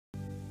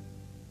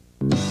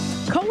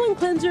Colon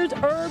cleansers,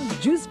 herbs,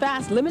 juice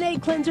fast,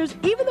 lemonade cleansers,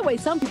 even the way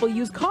some people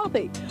use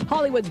coffee.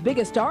 Hollywood's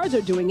biggest stars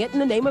are doing it in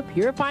the name of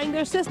purifying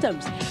their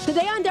systems.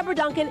 Today on Deborah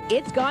Duncan,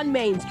 it's gone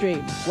mainstream.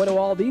 What do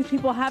all these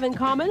people have in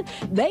common?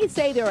 They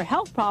say their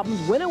health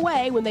problems went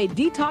away when they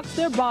detoxed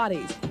their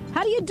bodies.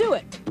 How do you do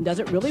it? And does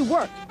it really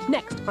work?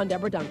 Next on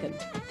Deborah Duncan.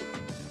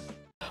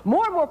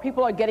 More and more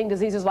people are getting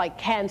diseases like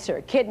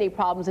cancer, kidney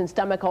problems, and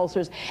stomach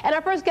ulcers. And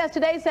our first guest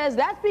today says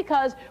that's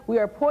because we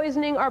are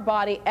poisoning our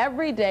body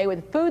every day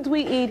with foods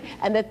we eat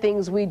and the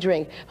things we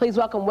drink. Please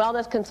welcome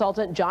wellness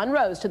consultant John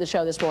Rose to the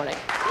show this morning.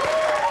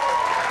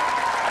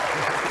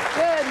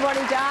 Good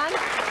morning, John.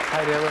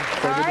 Hi, Deborah.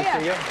 How are Good to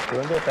see you.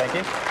 Doing good, thank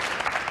you.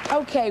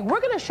 Okay, we're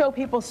going to show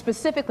people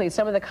specifically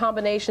some of the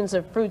combinations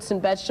of fruits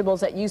and vegetables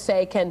that you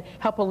say can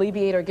help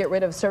alleviate or get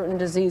rid of certain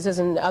diseases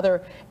and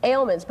other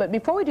ailments. But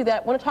before we do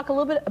that, I want to talk a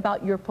little bit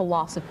about your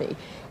philosophy.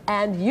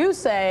 And you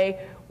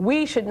say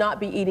we should not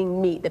be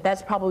eating meat,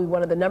 that's probably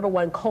one of the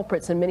 #1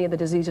 culprits in many of the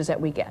diseases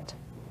that we get.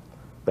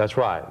 That's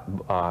right.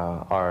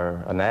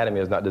 Our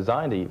anatomy is not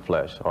designed to eat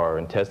flesh. Our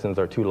intestines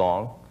are too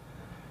long.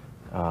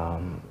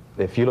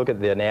 If you look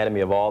at the anatomy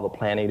of all the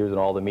plant eaters and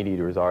all the meat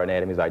eaters, our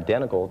anatomy is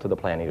identical to the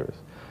plant eaters.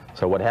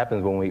 So what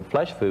happens when we eat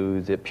flesh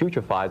foods, it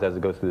putrefies as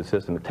it goes through the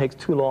system. It takes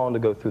too long to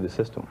go through the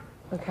system.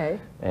 Okay.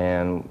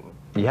 And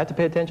you have to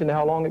pay attention to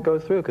how long it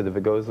goes through, because if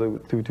it goes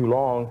through too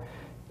long,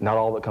 not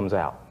all of it comes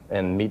out.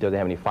 And meat doesn't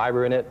have any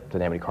fiber in it,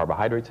 doesn't have any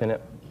carbohydrates in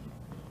it.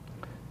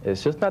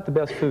 It's just not the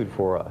best food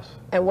for us.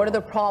 And what are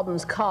the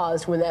problems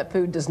caused when that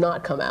food does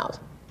not come out?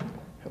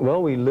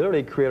 Well, we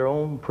literally create our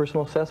own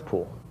personal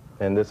cesspool.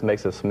 And this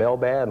makes us smell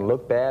bad and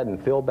look bad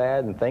and feel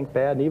bad and think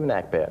bad and even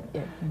act bad.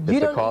 Yeah. It's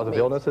the cause of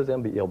illnesses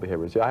and ill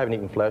behaviors. I haven't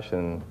eaten flesh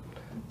in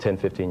 10,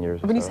 15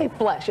 years. When you say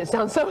flesh, it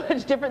sounds so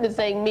much different than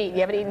saying meat.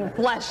 You haven't eaten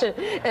flesh.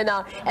 And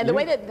the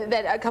way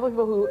that a couple of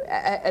people who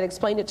had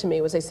explained it to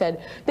me was they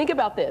said, think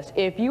about this.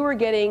 If you were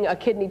getting a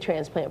kidney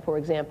transplant, for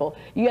example,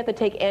 you have to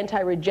take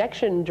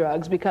anti-rejection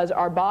drugs because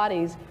our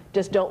bodies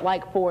just don't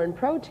like foreign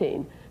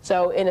protein.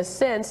 So in a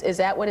sense, is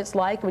that what it's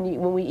like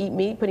when we eat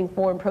meat, putting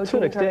foreign protein to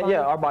an extent,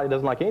 yeah, our body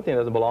doesn't like anything that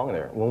doesn't belong in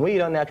there. When we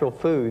eat unnatural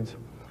foods,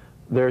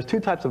 there's two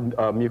types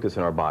of mucus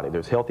in our body.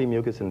 There's healthy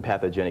mucus and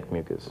pathogenic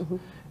mucus. Mm-hmm.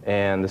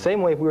 And the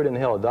same way if we were to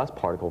inhale a dust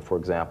particle, for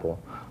example,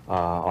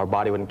 our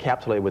body would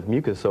encapsulate it with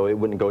mucus so it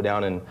wouldn't go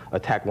down and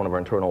attack one of our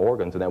internal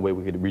organs, and that way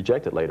we could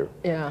reject it later.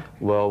 Yeah.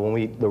 Well, when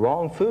we eat the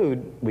wrong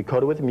food, we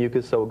coat it with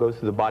mucus so it goes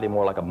through the body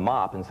more like a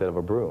mop instead of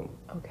a broom.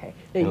 Okay.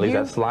 And it leaves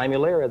that slimy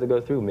layer as it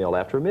goes through meal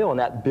after meal, and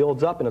that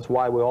builds up, and it's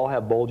why we all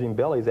have bulging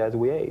bellies as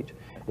we age.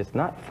 It's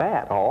not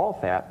fat, or all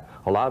fat.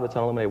 A lot of it's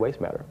uneliminated waste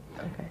matter.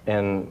 Okay.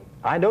 And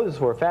I know this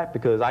for a fact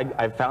because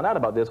I found out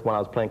about this when I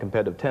was playing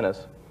competitive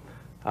tennis.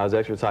 I was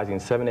exercising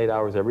 7 to 8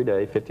 hours every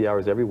day, 50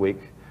 hours every week.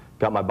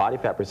 Got my body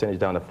fat percentage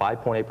down to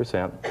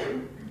 5.8%,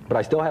 but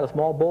I still had a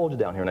small bulge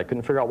down here, and I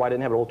couldn't figure out why I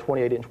didn't have a little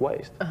 28-inch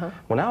waist.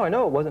 Well, now I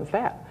know it wasn't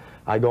fat.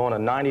 I go on a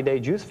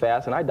 90-day juice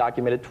fast, and I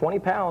documented 20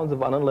 pounds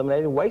of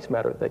uneliminated waste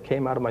matter that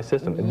came out of my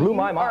system. It blew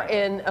my mind. You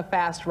are in a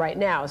fast right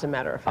now, as a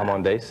matter of fact. I'm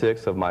on day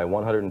 6 of my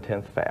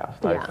 110th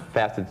fast. Yeah. I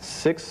fasted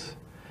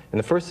in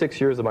the first 6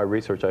 years of my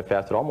research, I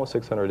fasted almost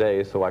 600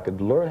 days so I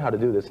could learn how to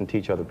do this and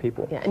teach other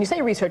people. Yeah, and you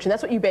say research, and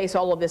that's what you base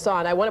all of this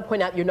on. I want to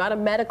point out you're not a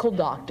medical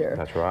doctor.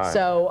 That's right.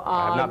 So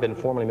I have not been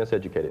formally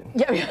miseducated.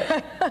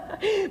 Yeah,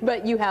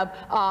 but you have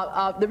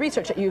the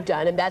research that you've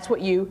done, and that's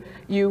what you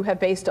have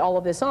based all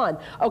of this on.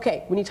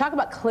 Okay, when you talk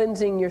about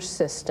cleansing your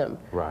system,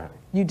 right?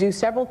 You do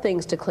several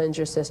things to cleanse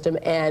your system,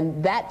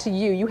 and that to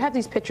you have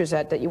these pictures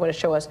that you want to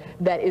show us,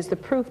 that is the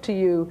proof to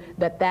you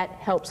that that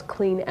helps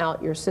clean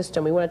out your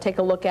system. We want to take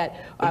a look at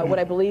what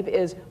I believe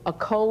is a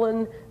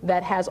colon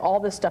that has all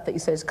this stuff that you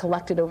say is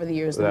collected over the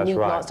years, the meat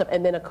and all that stuff,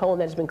 and then a colon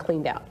that has been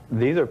cleaned out.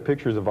 These are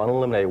pictures of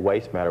uneliminated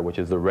waste matter, which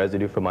is the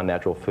residue from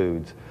unnatural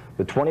foods.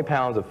 The 20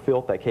 pounds of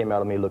filth that came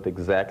out of me looked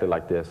exactly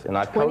like this. And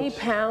I 20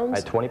 pounds? I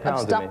had 20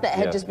 pounds of stuff that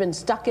had just been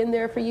stuck in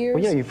there for years?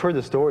 Well, yeah, you've heard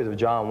the stories of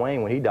John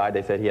Wayne. When he died,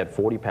 they said he had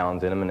 40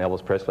 pounds in him, and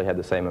Elvis Presley had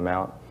the same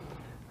amount.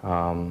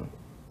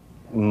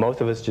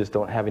 Most of us just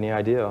don't have any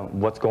idea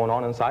what's going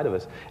on inside of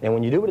us. And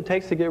when you do what it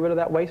takes to get rid of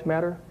that waste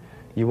matter,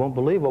 you won't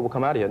believe what will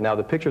come out of you. Now,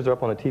 the pictures are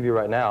up on the TV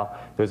right now.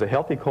 There's a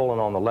healthy colon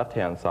on the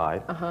left-hand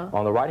side.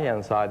 On the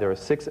right-hand side, there are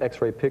 6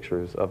 X-ray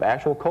pictures of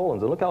actual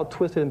colons. And look how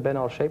twisted and bent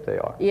out of shape they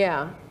are.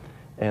 Yeah.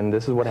 And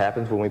this is what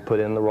happens when we put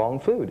in the wrong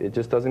food. It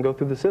just doesn't go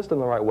through the system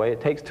the right way. It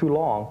takes too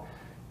long.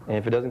 And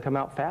if it doesn't come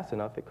out fast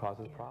enough, it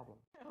causes problems.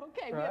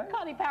 Okay, we have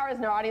Connie Powers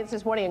in our audience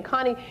this morning. And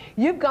Connie,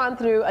 you've gone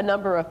through a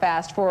number of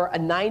fasts for a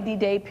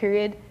 90-day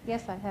period.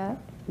 Yes, I have.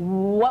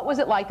 What was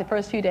it like the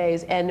first few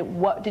days, and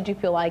what did you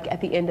feel like at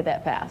the end of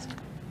that fast?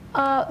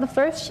 The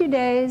first few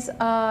days,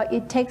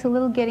 it takes a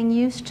little getting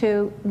used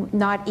to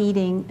not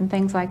eating and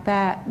things like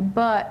that.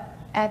 But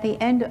at the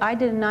end, I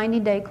did a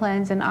 90-day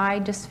cleanse, and I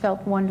just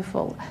felt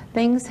wonderful.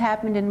 Things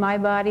happened in my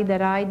body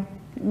that I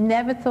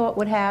never thought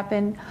would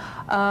happen.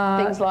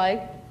 Things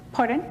like?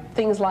 Pardon?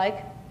 Things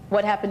like?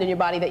 What happened in your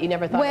body that you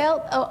never thought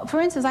Well, for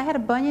instance, I had a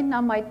bunion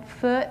on my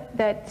foot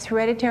that's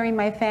hereditary in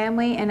my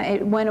family, and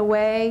it went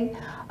away.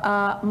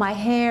 my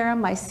hair,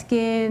 my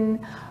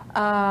skin,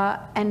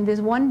 and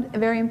there's one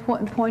very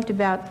important point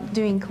about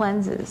doing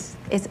cleanses.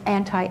 It's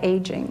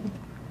anti-aging.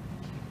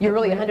 You're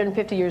really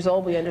 150 years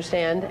old, we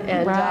understand.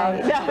 And,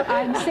 right.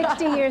 I'm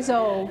 60 years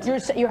old.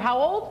 You're how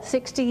old?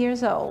 60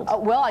 years old.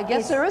 Well, I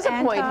guess there is a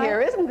point here,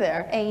 isn't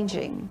there?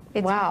 Aging.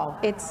 Wow.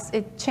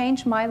 It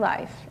changed my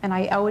life, and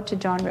I owe it to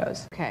John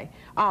Rose. Okay.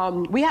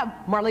 We have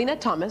Marlena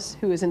Thomas,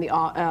 who is in the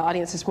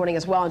audience this morning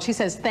as well, and she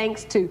says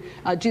thanks to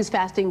juice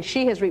fasting,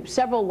 she has reaped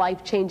several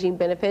life-changing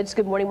benefits.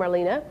 Good morning,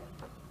 Marlena.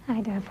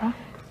 Hi, Deborah.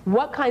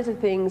 What kinds of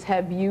things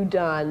have you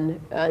done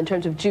in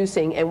terms of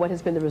juicing, and what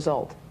has been the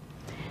result?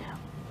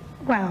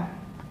 Well,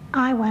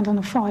 I went on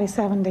a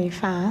 47-day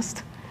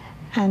fast,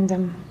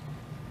 and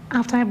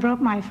after I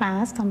broke my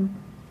fast,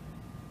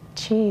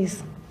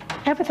 geez,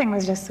 everything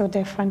was just so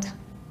different.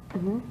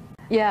 Mm-hmm.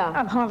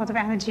 Yeah. A whole lot of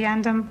energy,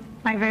 and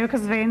my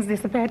varicose veins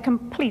disappeared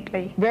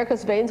completely.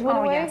 Varicose veins went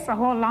away? Oh, yes, a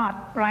whole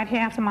lot. Right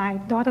here after my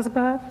daughter's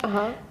birth,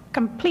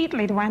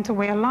 completely went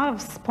away. A lot of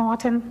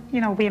sporting,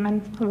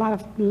 women, a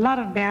lot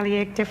of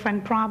bellyache,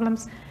 different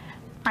problems.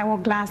 I wore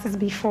glasses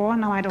before,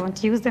 now I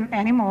don't use them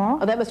anymore.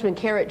 Oh, that must have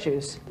been carrot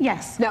juice.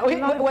 Yes. Now, was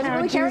it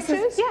really carrot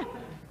juice? Yeah.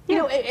 You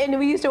know, and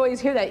we used to always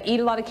hear that,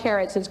 eat a lot of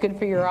carrots, it's good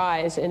for your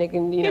eyes, and it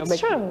can, It's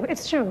true,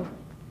 it's true.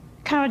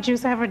 Carrot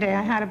juice every day.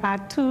 I had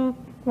about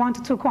 1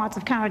 to 2 quarts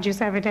of carrot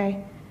juice every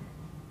day.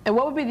 And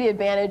what would be the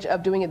advantage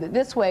of doing it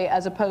this way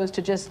as opposed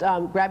to just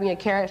grabbing a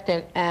carrot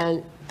stick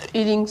and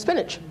eating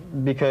spinach?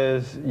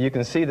 Because you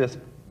can see this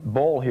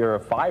bowl here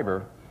of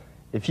fiber.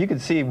 If you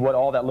could see what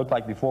all that looked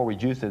like before we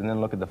juiced it and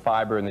then look at the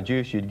fiber in the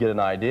juice, you'd get an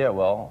idea,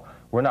 well,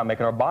 we're not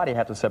making our body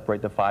have to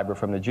separate the fiber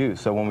from the juice.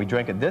 So when we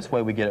drink it this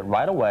way, we get it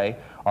right away.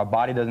 Our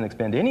body doesn't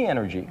expend any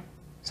energy.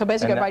 So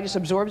basically, our body just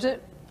absorbs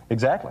it?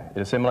 Exactly.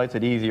 It assimilates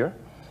it easier.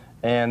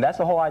 And that's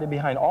the whole idea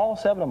behind all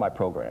 7 of my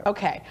programs.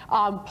 Okay.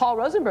 Paul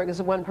Rosenberg is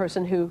the one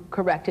person who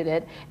corrected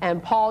it.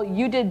 And Paul,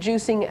 you did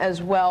juicing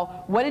as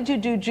well. What did you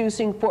do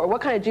juicing for?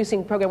 What kind of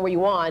juicing program were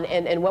you on,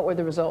 and what were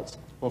the results?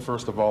 Well,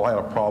 first of all, I had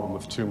a problem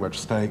with too much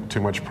steak,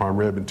 too much prime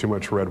rib, and too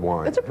much red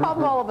wine. It's a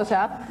problem all of us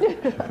have.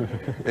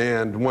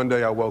 And one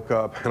day I woke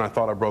up and I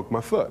thought I broke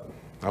my foot.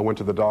 I went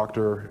to the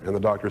doctor, and the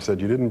doctor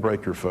said, "You didn't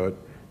break your foot,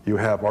 you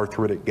have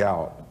arthritic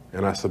gout."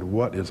 And I said,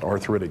 "What is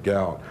arthritic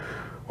gout?"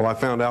 Well, I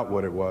found out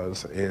what it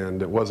was,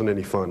 and it wasn't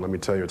any fun, let me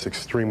tell you. It's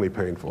extremely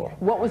painful.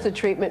 What was the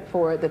treatment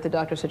for it that the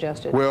doctor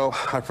suggested? Well,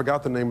 I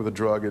forgot the name of the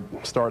drug. It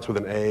starts with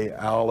an A,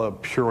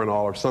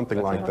 allopurinol or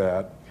something like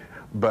that.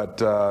 But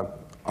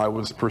I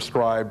was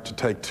prescribed to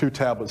take 2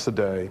 tablets a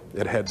day.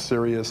 It had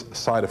serious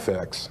side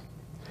effects.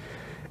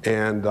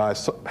 And I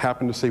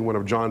happened to see one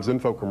of John's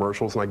info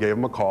commercials, and I gave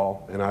him a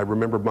call, and I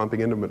remember bumping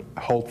into him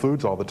at Whole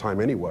Foods all the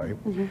time anyway.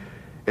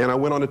 And I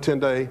went on a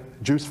 10-day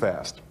juice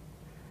fast.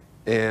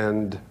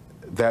 And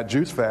that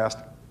juice fast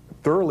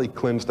thoroughly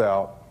cleansed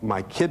out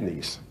my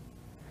kidneys.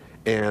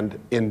 And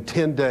in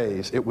 10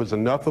 days, it was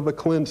enough of a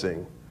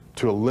cleansing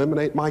to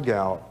eliminate my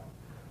gout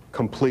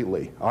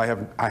completely. I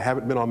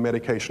haven't been on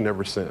medication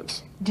ever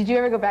since. Did you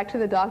ever go back to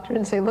the doctor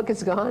and say, look,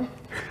 it's gone?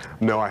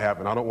 No, I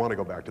haven't. I don't want to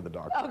go back to the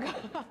doctor. Oh,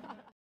 God.